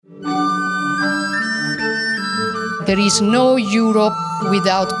There is no Europe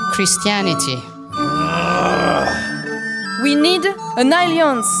without Christianity. We need an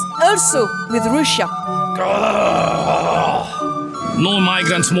alliance also with Russia. No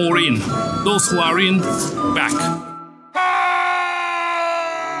migrants more in. Those who are in, back.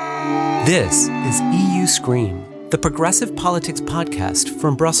 This is EU Scream, the Progressive Politics podcast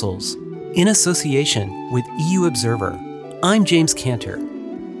from Brussels, in association with EU Observer. I'm James Cantor.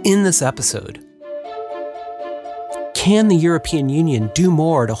 In this episode, can the European Union do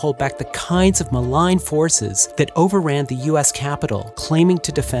more to hold back the kinds of malign forces that overran the US Capitol claiming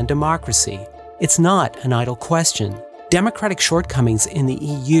to defend democracy? It's not an idle question. Democratic shortcomings in the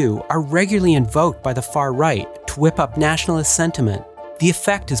EU are regularly invoked by the far right to whip up nationalist sentiment. The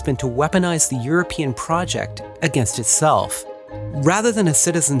effect has been to weaponize the European project against itself. Rather than a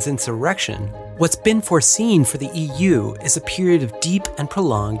citizens' insurrection, what's been foreseen for the EU is a period of deep and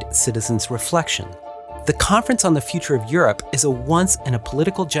prolonged citizens' reflection. The Conference on the Future of Europe is a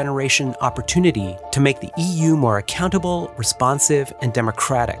once-in-a-political-generation opportunity to make the EU more accountable, responsive, and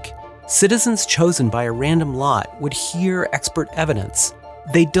democratic. Citizens chosen by a random lot would hear expert evidence.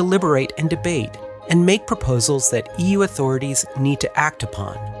 They'd deliberate and debate, and make proposals that EU authorities need to act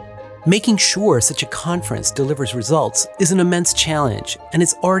upon. Making sure such a conference delivers results is an immense challenge, and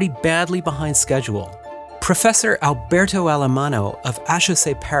is already badly behind schedule. Professor Alberto Alemano of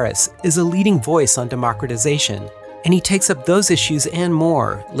HEC Paris is a leading voice on democratization, and he takes up those issues and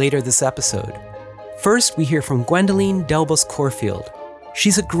more later this episode. First, we hear from Gwendoline Delbos-Corfield.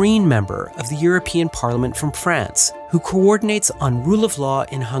 She's a Green member of the European Parliament from France, who coordinates on rule of law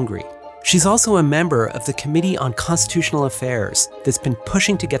in Hungary. She's also a member of the Committee on Constitutional Affairs that's been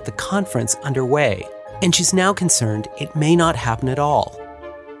pushing to get the conference underway, and she's now concerned it may not happen at all.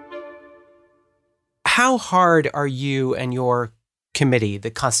 How hard are you and your committee, the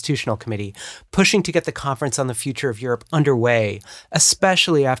Constitutional Committee, pushing to get the Conference on the Future of Europe underway,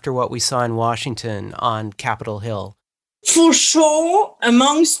 especially after what we saw in Washington on Capitol Hill? For sure,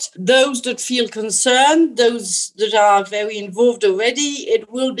 amongst those that feel concerned, those that are very involved already,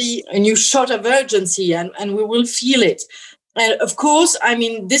 it will be a new shot of urgency and we will feel it. And of course,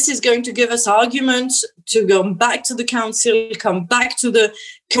 this is going to give us arguments to go back to the Council, come back to the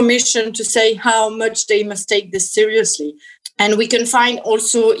Commission to say how much they must take this seriously. And we can find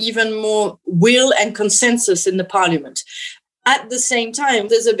also even more will and consensus in the Parliament. At the same time,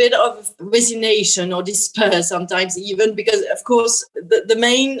 there's a bit of resignation or despair sometimes even because, of course, the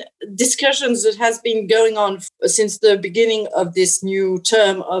main discussions that has been going on since the beginning of this new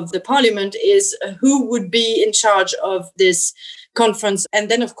term of the Parliament is who would be in charge of this conference. And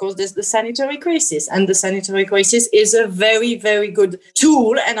then, of course, there's the sanitary crisis. And the sanitary crisis is a very, very good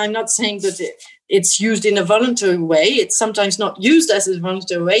tool. And I'm not saying that it's used in a voluntary way. It's sometimes not used as a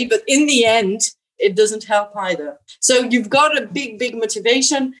voluntary way. But in the end, it doesn't help either. So you've got a big, big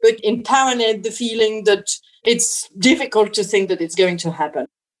motivation, but in parallel, the feeling that it's difficult to think that it's going to happen.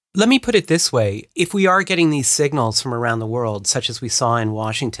 Let me put it this way. If we are getting these signals from around the world, such as we saw in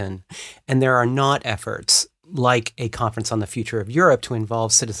Washington, and there are not efforts like a Conference on the Future of Europe to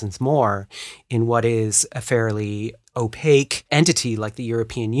involve citizens more in what is a fairly opaque entity like the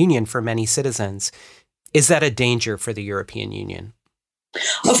European Union for many citizens, is that a danger for the European Union?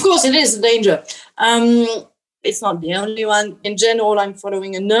 Of course, it is a danger. It's not the only one. In general, I'm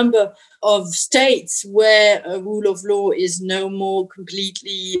following a number of states where a rule of law is no more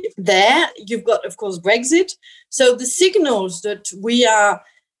completely there. You've got, of course, Brexit. So the signals that we are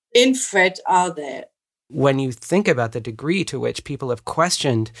in threat are there. When you think about the degree to which people have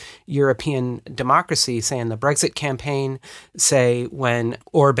questioned European democracy, say in the Brexit campaign, say when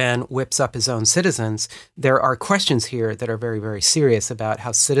Orban whips up his own citizens, there are questions here that are very, very serious about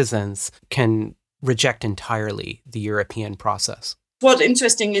how citizens can reject entirely the European process. What's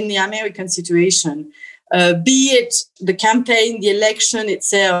interesting in the American situation, be it the campaign, the election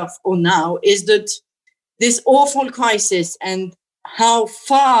itself, or now, is that this awful crisis and how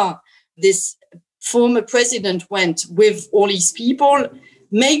far this former president went with all these people,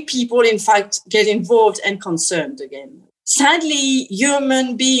 make people, in fact, get involved and concerned again. Sadly,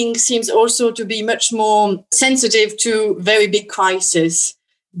 human beings seems also to be much more sensitive to very big crises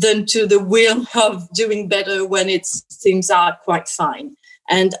than to the will of doing better when things are quite fine.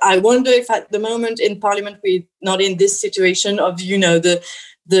 And I wonder if at the moment in Parliament, we're not in this situation of,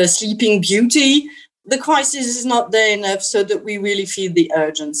 the sleeping beauty. The crisis is not there enough so that we really feel the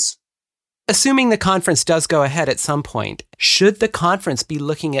urgency. Assuming the conference does go ahead at some point, should the conference be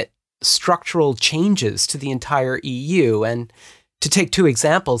looking at structural changes to the entire EU? And to take two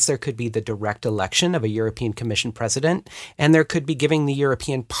examples, there could be the direct election of a European Commission president, and there could be giving the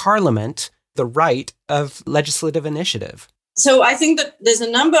European Parliament the right of legislative initiative. So I think that there's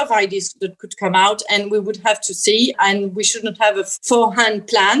a number of ideas that could come out, and we would have to see, and we shouldn't have a forehand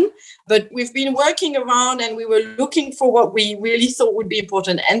plan. But we've been working around and we were looking for what we really thought would be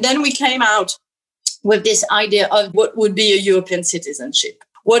important. And then we came out with this idea of what would be a European citizenship.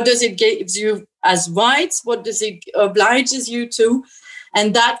 What does it give you as rights? What does it obliges you to?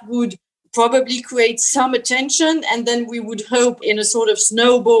 And that would probably create some attention. And then we would hope in a sort of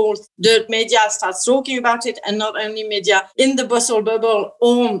snowball that media starts talking about it, and not only media in the Brussels bubble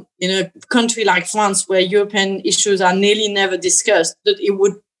or in a country like France where European issues are nearly never discussed, that it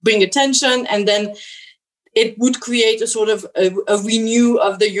would bring attention, and then it would create a sort of a renew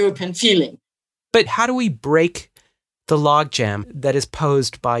of the European feeling. But how do we break the logjam that is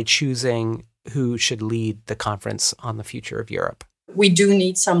posed by choosing who should lead the Conference on the Future of Europe? We do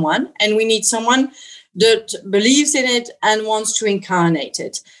need someone, and we need someone that believes in it and wants to incarnate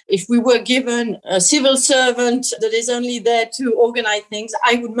it. If we were given a civil servant that is only there to organize things,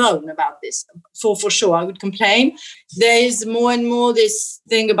 I would moan about this. For sure, I would complain. There is more and more this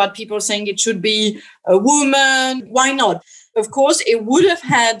thing about people saying it should be a woman. Why not? Of course, it would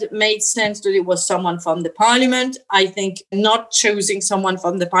have made sense that it was someone from the parliament. I think not choosing someone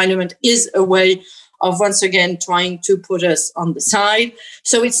from the parliament is a way of once again trying to put us on the side.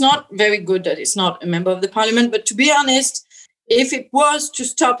 So it's not very good that it's not a member of the parliament. But to be honest, if it was to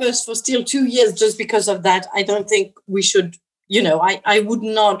stop us for still 2 years just because of that, I don't think we should, I would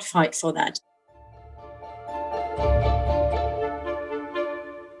not fight for that.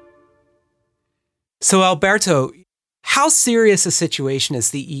 So Alberto, how serious a situation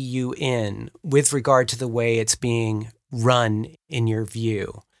is the EU in with regard to the way it's being run, in your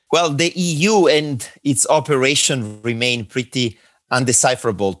view? Well, the EU and its operation remain pretty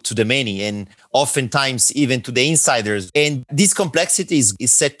undecipherable to the many, and oftentimes even to the insiders. And this complexity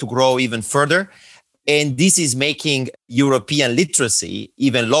is set to grow even further. And this is making European literacy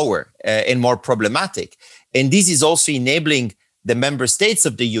even lower and more problematic. And this is also enabling the member states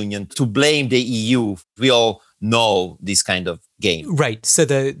of the Union to blame the EU. We all know this kind of game. Right. So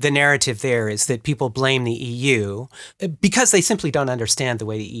the narrative there is that people blame the EU because they simply don't understand the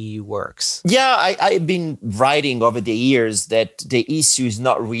way the EU works. Yeah, I've been writing over the years that the issue is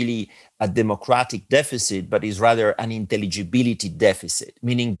not really a democratic deficit, but is rather an intelligibility deficit,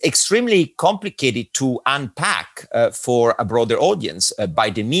 meaning extremely complicated to unpack for a broader audience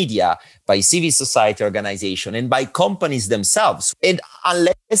by the media, by civil society organization, and by companies themselves. And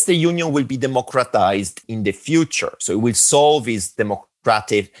unless the union will be democratized in the future, so it will solve its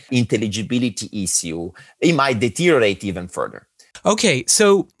democratic intelligibility issue, it might deteriorate even further. Okay,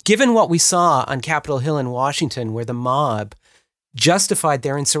 so given what we saw on Capitol Hill in Washington, where the mob justified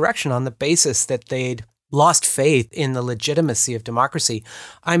their insurrection on the basis that they'd lost faith in the legitimacy of democracy,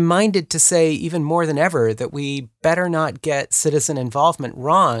 I'm minded to say even more than ever that we better not get citizen involvement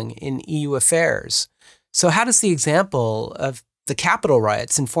wrong in EU affairs. So how does the example of the Capitol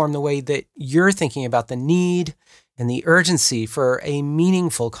riots inform the way that you're thinking about the need and the urgency for a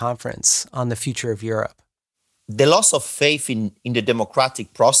meaningful conference on the future of Europe? The loss of faith in the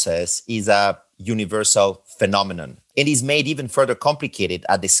democratic process is a universal phenomenon and is made even further complicated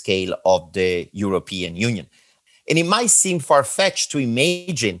at the scale of the European Union. And it might seem far-fetched to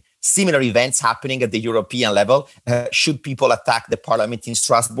imagine similar events happening at the European level should people attack the parliament in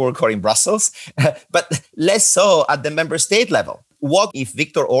Strasbourg or in Brussels, but less so at the member state level. What if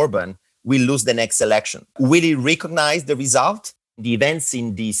Viktor Orban will lose the next election? Will he recognize the result? The events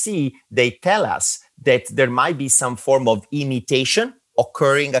in DC, they tell us that there might be some form of imitation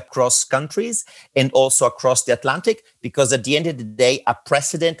occurring across countries and also across the Atlantic, because at the end of the day, a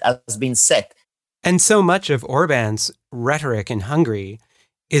precedent has been set. And so much of Orban's rhetoric in Hungary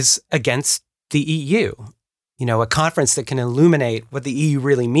is against the EU. You know, a conference that can illuminate what the EU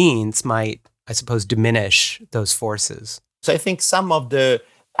really means might, I suppose, diminish those forces. So I think some of the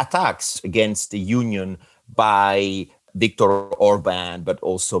attacks against the Union by Viktor Orban, but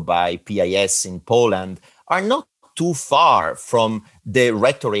also by PIS in Poland, are not too far from the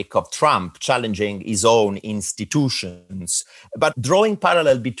rhetoric of Trump challenging his own institutions. But drawing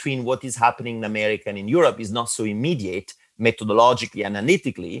parallel between what is happening in America and in Europe is not so immediate, methodologically,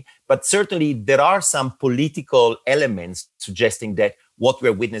 analytically, but certainly there are some political elements suggesting that what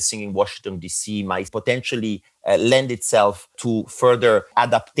we're witnessing in Washington, D.C. might potentially lend itself to further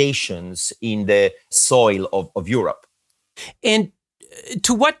adaptations in the soil of Europe. And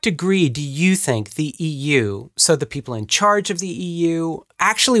to what degree do you think the EU, so the people in charge of the EU,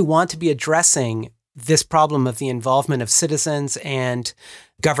 actually want to be addressing this problem of the involvement of citizens and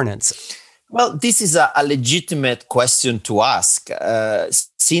governance? Well, this is a legitimate question to ask.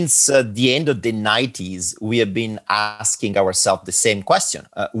 Since the end of the 90s, we have been asking ourselves the same question.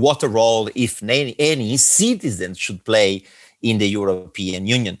 What a role, if any, citizens should play in the European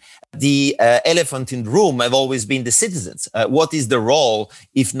Union? The elephant in the room have always been the citizens. What is the role,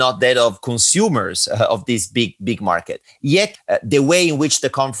 if not that of consumers of this big market? Yet, the way in which the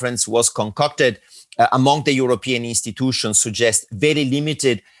conference was concocted among the European institutions suggests very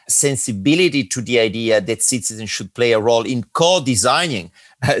limited sensibility to the idea that citizens should play a role in co-designing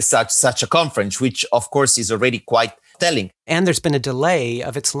such a conference, which of course is already quite telling. And there's been a delay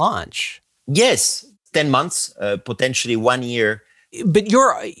of its launch. Yes, 10 months, potentially 1 year. But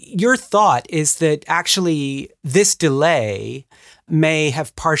your thought is that actually this delay may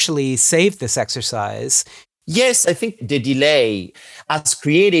have partially saved this exercise. Yes, I think the delay has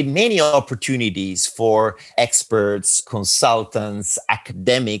created many opportunities for experts, consultants,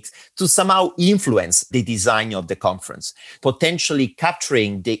 academics to somehow influence the design of the conference, potentially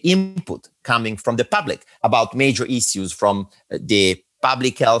capturing the input coming from the public about major issues, from the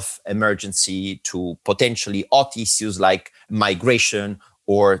public health emergency to potentially hot issues like migration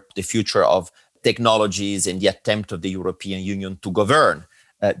or the future of technologies and the attempt of the European Union to govern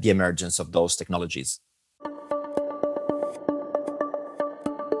the emergence of those technologies.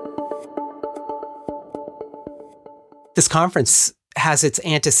 This conference has its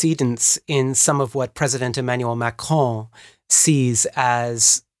antecedents in some of what President Emmanuel Macron sees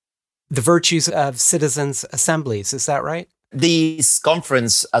as the virtues of citizens' assemblies. Is that right? This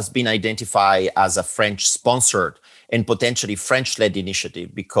conference has been identified as a French-sponsored and potentially French-led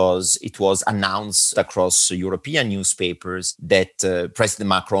initiative because it was announced across European newspapers that President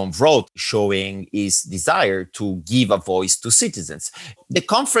Macron wrote showing his desire to give a voice to citizens. The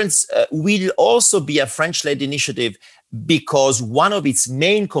conference will also be a French-led initiative because one of its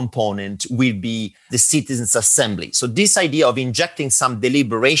main components will be the Citizens' Assembly. So this idea of injecting some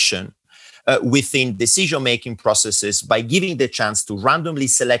deliberation within decision-making processes by giving the chance to randomly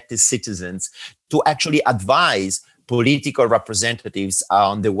selected citizens to actually advise political representatives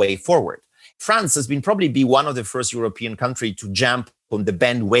on the way forward. France has been probably be one of the first European countries to jump on the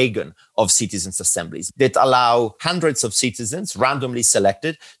bandwagon of citizens' assemblies that allow hundreds of citizens randomly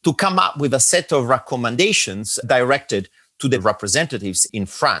selected to come up with a set of recommendations directed to the representatives in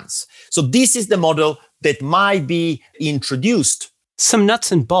France. So this is the model that might be introduced. Some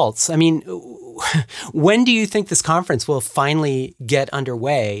nuts and bolts. I mean, when do you think this conference will finally get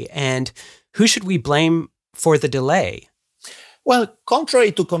underway? And who should we blame for the delay? Well,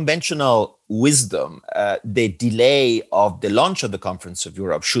 contrary to conventional wisdom, the delay of the launch of the Conference of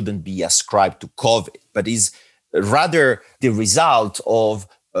Europe shouldn't be ascribed to COVID, but is rather the result of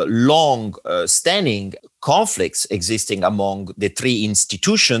long-standing conflicts existing among the three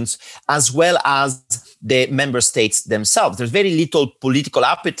institutions, as well as the member states themselves. There's very little political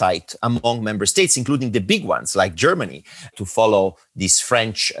appetite among member states, including the big ones like Germany, to follow this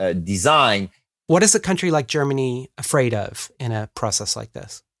French design. What is a country like Germany afraid of in a process like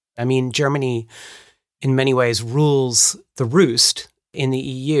this? I mean, Germany, in many ways, rules the roost in the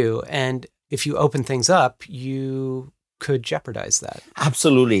EU. And if you open things up, you could jeopardize that.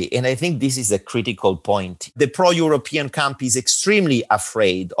 Absolutely. And I think this is a critical point. The pro-European camp is extremely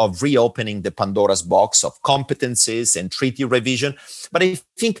afraid of reopening the Pandora's box of competencies and treaty revision. But I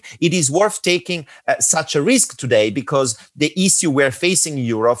think it is worth taking such a risk today because the issue we're facing in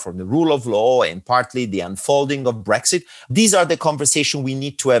Europe, from the rule of law and partly the unfolding of Brexit, these are the conversations we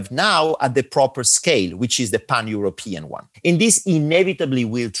need to have now at the proper scale, which is the pan-European one. And this inevitably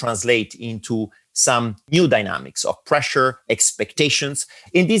will translate into some new dynamics of pressure, expectations,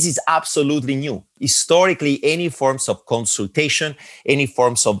 and this is absolutely new. Historically, any forms of consultation, any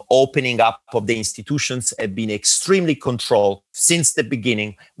forms of opening up of the institutions have been extremely controlled since the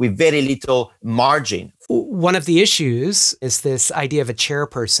beginning with very little margin. One of the issues is this idea of a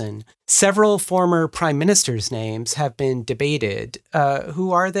chairperson. Several former prime ministers' names have been debated.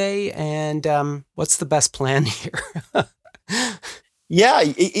 Who are they, and what's the best plan here? Yeah,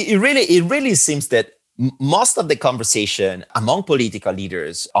 it really seems that most of the conversation among political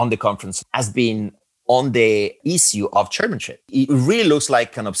leaders on the conference has been on the issue of chairmanship. It really looks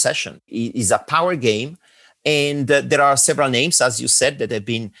like an obsession. It is a power game. And there are several names, as you said, that have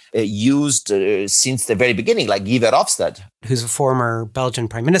been used since the very beginning, like Guy Verhofstadt, who's a former Belgian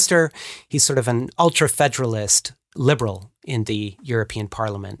prime minister. He's sort of an ultra-federalist liberal in the European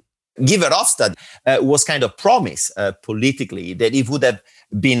Parliament. Guy Verhofstadt was kind of promised politically that he would have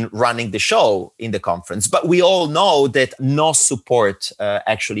been running the show in the conference. But we all know that no support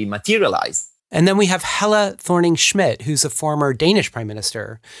actually materialized. And then we have Helle Thorning-Schmidt, who's a former Danish prime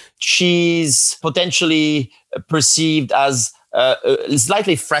minister. She's potentially perceived as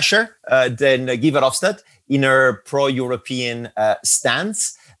slightly fresher than Guy Verhofstadt in her pro-European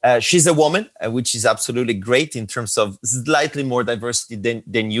stance. She's a woman, which is absolutely great in terms of slightly more diversity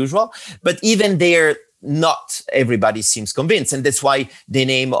than usual. But even there, not everybody seems convinced. And that's why the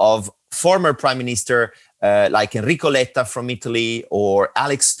name of former prime minister like Enrico Letta from Italy or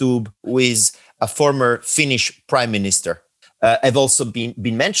Alex Stubb, who is a former Finnish prime minister, have also been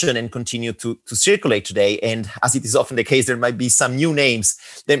mentioned and continue to circulate today. And as it is often the case, there might be some new names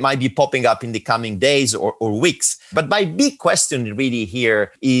that might be popping up in the coming days or weeks. But my big question really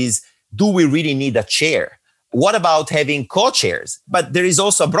here is, do we really need a chair? What about having co-chairs? But there is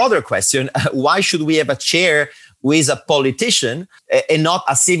also a broader question. Why should we have a chair who is a politician and not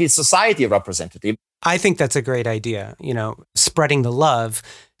a civil society representative? I think that's a great idea, spreading the love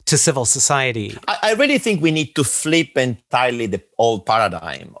to civil society. I really think we need to flip entirely the old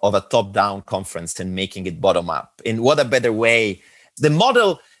paradigm of a top-down conference and making it bottom-up. And what a better way. The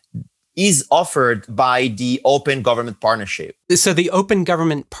model is offered by the Open Government Partnership. So the Open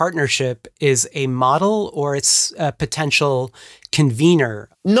Government Partnership is a model, or it's a potential convener?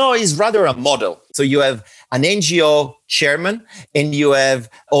 No, it's rather a model. So you have an NGO chairman and you have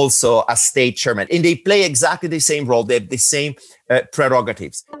also a state chairman. And they play exactly the same role. They have the same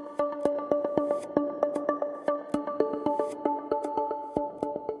prerogatives.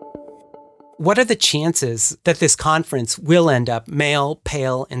 What are the chances that this conference will end up male,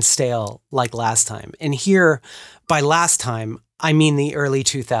 pale, and stale like last time? And here, by last time, I mean the early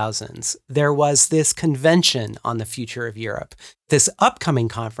 2000s. There was this convention on the future of Europe. This upcoming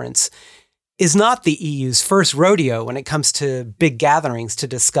conference is not the EU's first rodeo when it comes to big gatherings to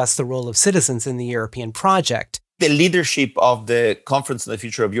discuss the role of citizens in the European project. The leadership of the Conference on the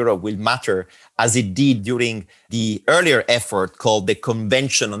Future of Europe will matter, as it did during the earlier effort called the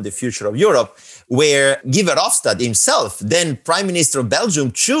Convention on the Future of Europe, where Guy Verhofstadt himself, then Prime Minister of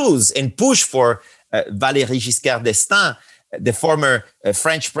Belgium, chose and pushed for Valéry Giscard d'Estaing, the former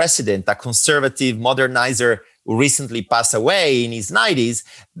French president, a conservative modernizer who recently passed away in his 90s.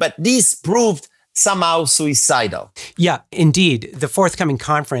 But this proved somehow suicidal. Yeah, indeed. The forthcoming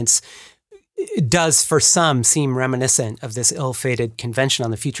conference does, for some, seem reminiscent of this ill-fated Convention on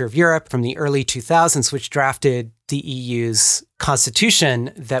the Future of Europe from the early 2000s, which drafted the EU's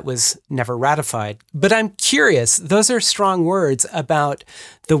constitution that was never ratified. But I'm curious, those are strong words about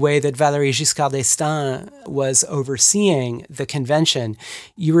the way that Valéry Giscard d'Estaing was overseeing the convention.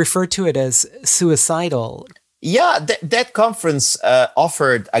 You refer to it as suicidal. Yeah, that conference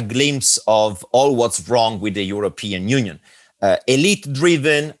offered a glimpse of all what's wrong with the European Union.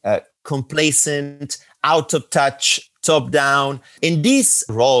 Elite-driven, complacent, out of touch, top down. In this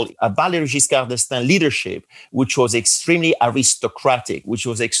role, Valéry Giscard d'Estaing leadership, which was extremely aristocratic, which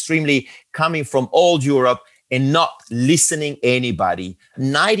was extremely coming from old Europe and not listening anybody.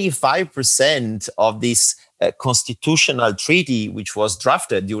 95% of this constitutional treaty, which was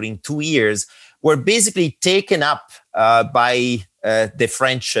drafted during 2 years, were basically taken up by the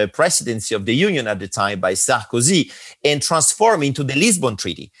French presidency of the Union at the time, by Sarkozy, and transformed into the Lisbon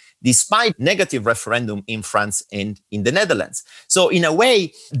Treaty, despite negative referendum in France and in the Netherlands. So in a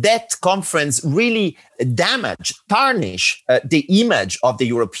way, that conference really tarnished the image of the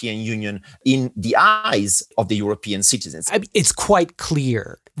European Union in the eyes of the European citizens. It's quite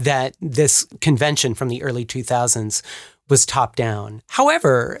clear that this convention from the early 2000s was top down.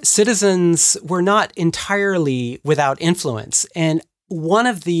 However, citizens were not entirely without influence. And one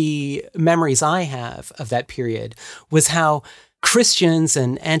of the memories I have of that period was how Christians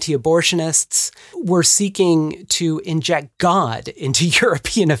and anti-abortionists were seeking to inject God into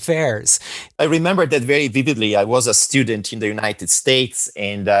European affairs. I remember that very vividly. I was a student in the United States,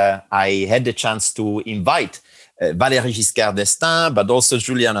 and I had the chance to invite Valéry Giscard d'Estaing, but also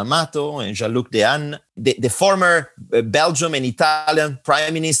Giuliano Amato and Jean-Luc Dehaene. The former Belgium and Italian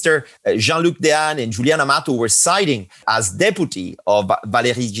Prime Minister Jean-Luc Dehaene and Giuliano Amato were siding as deputy of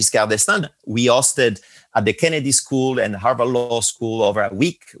Valéry Giscard d'Estaing. We hosted at the Kennedy School and Harvard Law School over a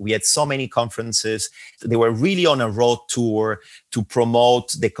week. We had so many conferences. They were really on a road tour to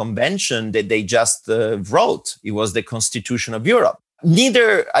promote the convention that they just wrote. It was the Constitution of Europe.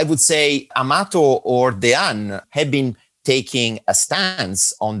 Neither, I would say, Amato or Dehaene have been taking a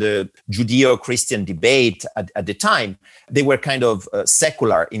stance on the Judeo-Christian debate at the time. They were kind of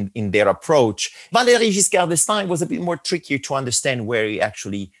secular in their approach. Valéry Giscard d'Estaing was a bit more tricky to understand where he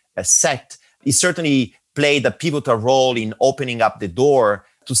actually sat. He certainly played a pivotal role in opening up the door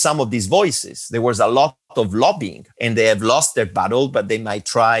to some of these voices. There was a lot of lobbying, and they have lost their battle, but they might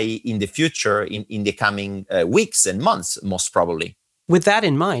try in the future, in the coming weeks and months, most probably. With that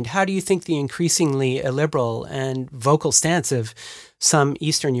in mind, how do you think the increasingly illiberal and vocal stance of some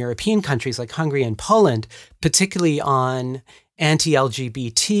Eastern European countries like Hungary and Poland, particularly on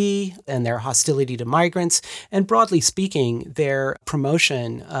anti-LGBT and their hostility to migrants, and broadly speaking, their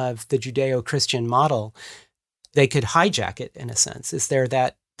promotion of the Judeo-Christian model, they could hijack it in a sense? Is there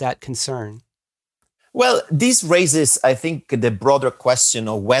that concern? Well, this raises, I think, the broader question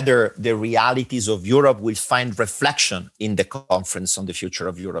of whether the realities of Europe will find reflection in the Conference on the Future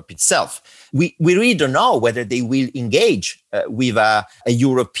of Europe itself. We really don't know whether they will engage with a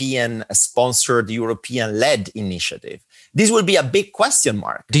European-sponsored, European-led initiative. This will be a big question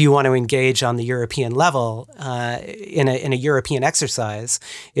mark. Do you want to engage on the European level in a European exercise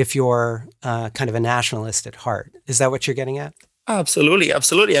if you're kind of a nationalist at heart? Is that what you're getting at? Absolutely,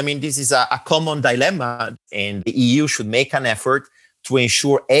 absolutely. I mean, this is a common dilemma, and the EU should make an effort to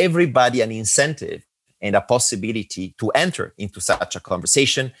ensure everybody an incentive and a possibility to enter into such a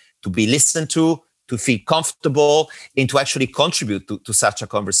conversation, to be listened to feel comfortable, and to actually contribute to such a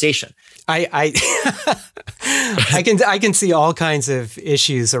conversation. I can see all kinds of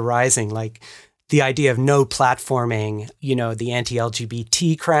issues arising, like the idea of no platforming, the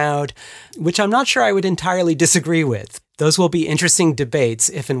anti-LGBT crowd, which I'm not sure I would entirely disagree with. Those will be interesting debates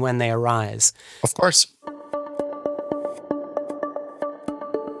if and when they arise. Of course.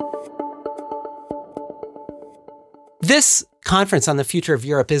 This conference on the future of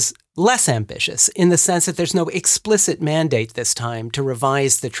Europe is less ambitious in the sense that there's no explicit mandate this time to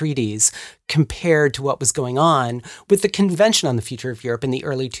revise the treaties compared to what was going on with the Convention on the Future of Europe in the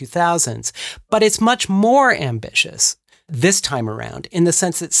early 2000s. But it's much more ambitious this time around in the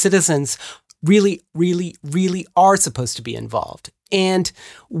sense that citizens really, really, really are supposed to be involved. And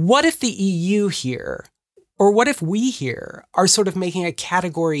what if the EU here, or what if we here, are sort of making a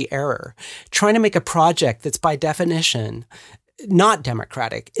category error, trying to make a project that's by definition not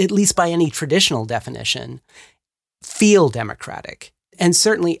democratic, at least by any traditional definition, feel democratic? And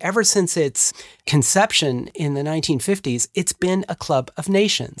certainly ever since its conception in the 1950s, it's been a club of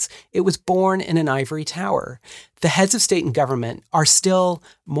nations. It was born in an ivory tower. The heads of state and government are still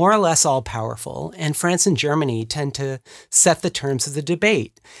more or less all-powerful, and France and Germany tend to set the terms of the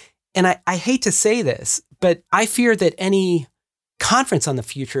debate. And I hate to say this, but I fear that any conference on the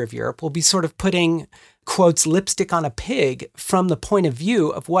future of Europe will be sort of putting, quotes, lipstick on a pig from the point of view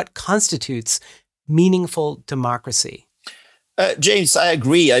of what constitutes meaningful democracy. James, I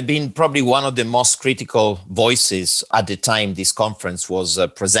agree. I've been probably one of the most critical voices at the time this conference was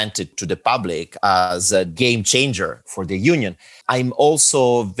presented to the public as a game changer for the Union. I'm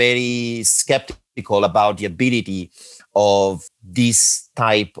also very skeptical about the ability of this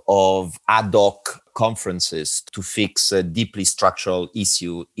type of ad hoc conferences to fix a deeply structural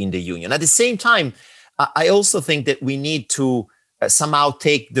issue in the Union. At the same time, I also think that we need to somehow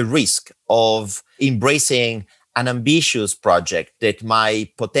take the risk of embracing an ambitious project that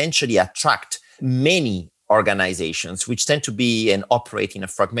might potentially attract many organizations, which tend to be and operate in a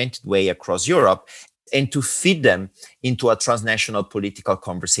fragmented way across Europe, and to feed them into a transnational political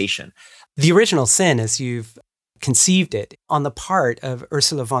conversation. The original sin, as you've conceived it, on the part of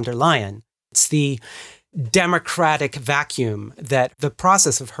Ursula von der Leyen, it's the democratic vacuum that the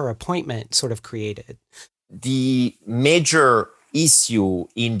process of her appointment sort of created. The major issue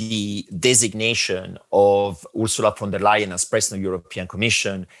in the designation of Ursula von der Leyen as President of the European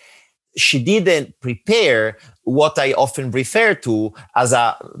Commission, she didn't prepare what I often refer to as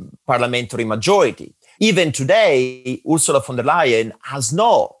a parliamentary majority. Even today, Ursula von der Leyen has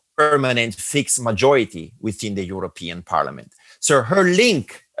no permanent fixed majority within the European Parliament. So her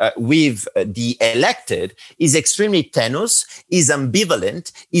link with the elected is extremely tenuous, is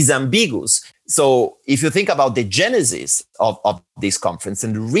ambivalent, is ambiguous. So if you think about the genesis of this conference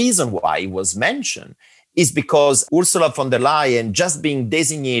and the reason why it was mentioned is because Ursula von der Leyen, just being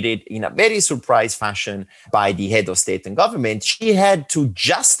designated in a very surprise fashion by the head of state and government, she had to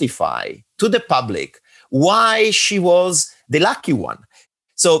justify to the public why she was the lucky one.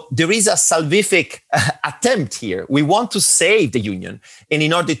 So there is a salvific attempt here. We want to save the Union. And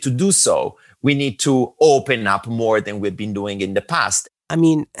in order to do so, we need to open up more than we've been doing in the past. I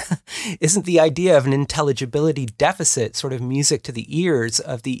mean, isn't the idea of an intelligibility deficit sort of music to the ears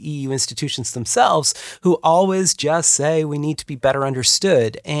of the EU institutions themselves, who always just say we need to be better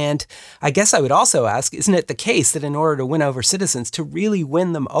understood? And I guess I would also ask, isn't it the case that in order to win over citizens, to really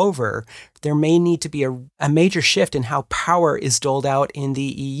win them over, there may need to be a major shift in how power is doled out in the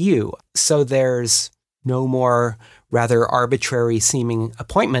EU? So there's no more rather arbitrary seeming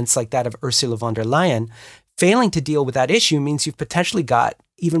appointments like that of Ursula von der Leyen. Failing to deal with that issue means you've potentially got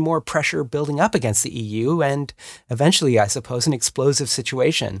even more pressure building up against the EU and eventually, I suppose, an explosive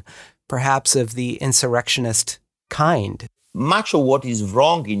situation, perhaps of the insurrectionist kind. Much of what is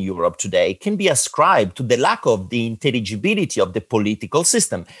wrong in Europe today can be ascribed to the lack of the intelligibility of the political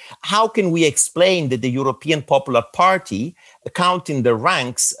system. How can we explain that the European Popular Party, counting the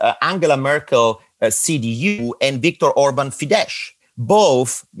ranks, Angela Merkel, CDU, and Viktor Orban, Fidesz?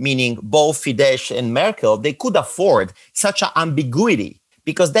 Both, meaning both Fidesz and Merkel, they could afford such an ambiguity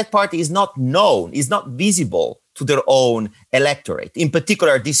because that party is not known, is not visible to their own electorate. In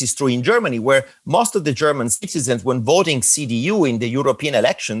particular, this is true in Germany, where most of the German citizens, when voting CDU in the European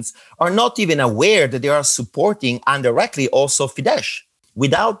elections, are not even aware that they are supporting indirectly also Fidesz.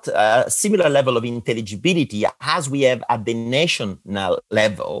 Without a similar level of intelligibility as we have at the national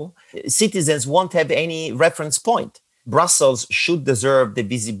level, citizens won't have any reference point. Brussels should deserve the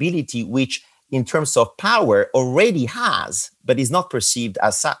visibility which, in terms of power, already has, but is not perceived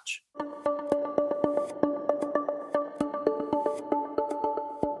as such.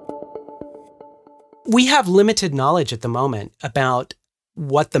 We have limited knowledge at the moment about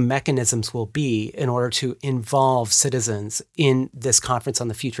what the mechanisms will be in order to involve citizens in this conference on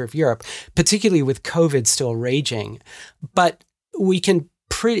the future of Europe, particularly with COVID still raging. But we can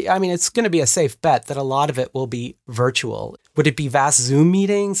it's going to be a safe bet that a lot of it will be virtual. Would it be vast Zoom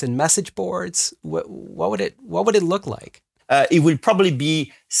meetings and message boards? What would it look like? It will probably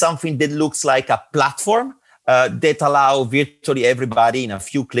be something that looks like a platform that allow virtually everybody in a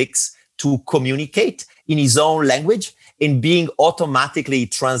few clicks to communicate in his own language and being automatically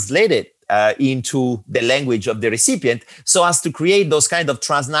translated into the language of the recipient so as to create those kind of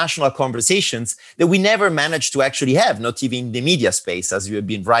transnational conversations that we never managed to actually have, not even in the media space, as you have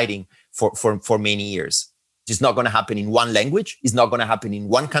been writing for many years. It's not going to happen in one language. It's not going to happen in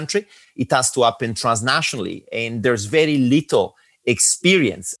one country. It has to happen transnationally. And there's very little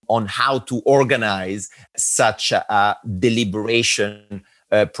experience on how to organize such a deliberation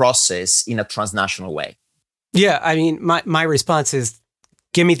process in a transnational way. Yeah, I mean, my response is,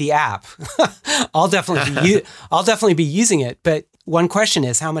 give me the app. I'll definitely be using it. But one question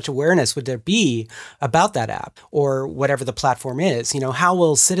is, how much awareness would there be about that app or whatever the platform is? How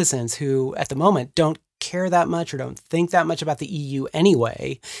will citizens who at the moment don't care that much or don't think that much about the EU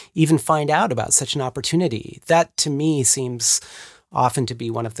anyway even find out about such an opportunity? That to me seems often to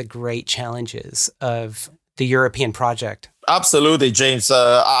be one of the great challenges of the European project. Absolutely, James.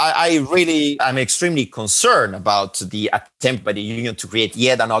 I'm extremely concerned about the attempt by the Union to create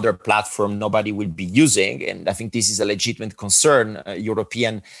yet another platform nobody will be using. And I think this is a legitimate concern.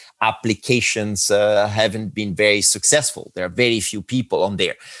 European applications haven't been very successful. There are very few people on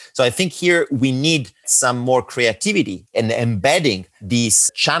there. So I think here we need some more creativity in embedding these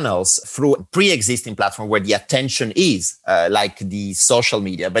channels through a pre-existing platform where the attention is, like the social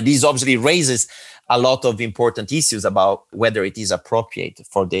media. But this obviously raises a lot of important issues about whether it is appropriate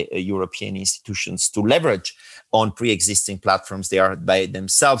for the European institutions to leverage on pre-existing platforms they are by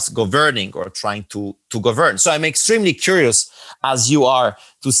themselves governing or trying to govern. So I'm extremely curious, as you are,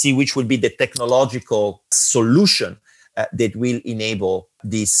 to see which will be the technological solution that will enable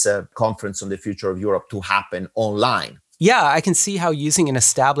this conference on the future of Europe to happen online. Yeah, I can see how using an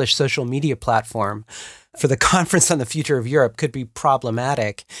established social media platform for the conference on the future of Europe could be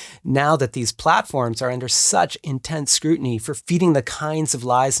problematic now that these platforms are under such intense scrutiny for feeding the kinds of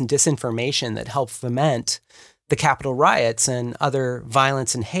lies and disinformation that help foment the Capitol riots and other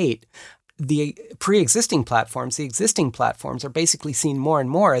violence and hate. The existing platforms are basically seen more and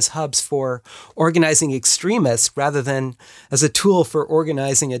more as hubs for organizing extremists rather than as a tool for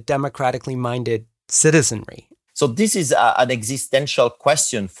organizing a democratically minded citizenry. So this is an existential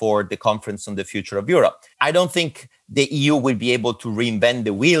question for the Conference on the Future of Europe. I don't think the EU will be able to reinvent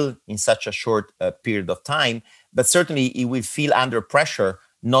the wheel in such a short period of time, but certainly it will feel under pressure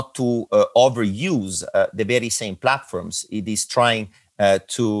not to overuse the very same platforms it is trying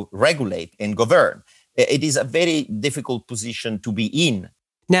to regulate and govern. It is a very difficult position to be in.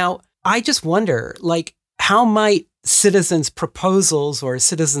 Now, I just wonder, how might citizens' proposals or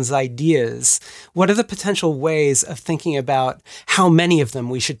citizens' ideas, what are the potential ways of thinking about how many of them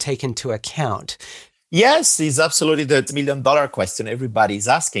we should take into account? Yes, it's absolutely the $1 million question everybody is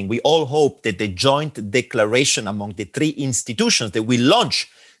asking. We all hope that the joint declaration among the three institutions that will launch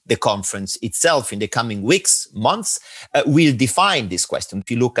the conference itself in the coming weeks, months, will define this question.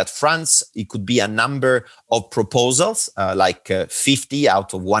 If you look at France, it could be a number of proposals, like 50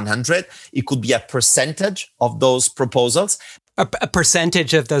 out of 100. It could be a percentage of those proposals. a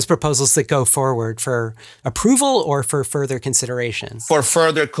percentage of those proposals that go forward for approval or for further consideration? For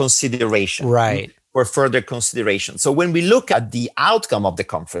further consideration. Right. For further consideration. So when we look at the outcome of the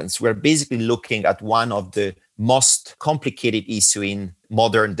conference, we're basically looking at one of the most complicated issues in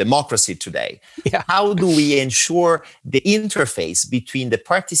modern democracy today. Yeah. How do we ensure the interface between the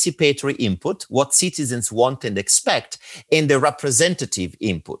participatory input, what citizens want and expect, and the representative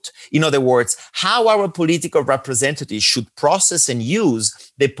input? In other words, how our political representatives should process and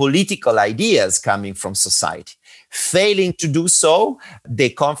use the political ideas coming from society. Failing to do so, the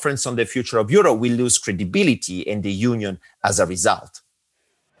Conference on the Future of Europe will lose credibility and the Union as a result.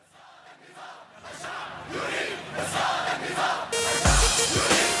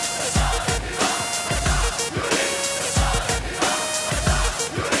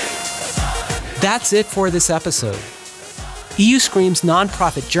 That's it for this episode. EU Scream's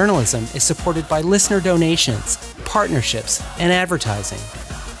nonprofit journalism is supported by listener donations, partnerships, and advertising.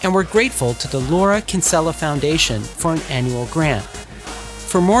 And we're grateful to the Laura Kinsella Foundation for an annual grant.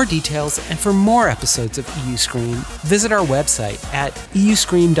 For more details and for more episodes of EU Scream, visit our website at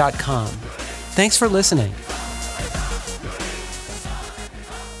euscream.com. Thanks for listening.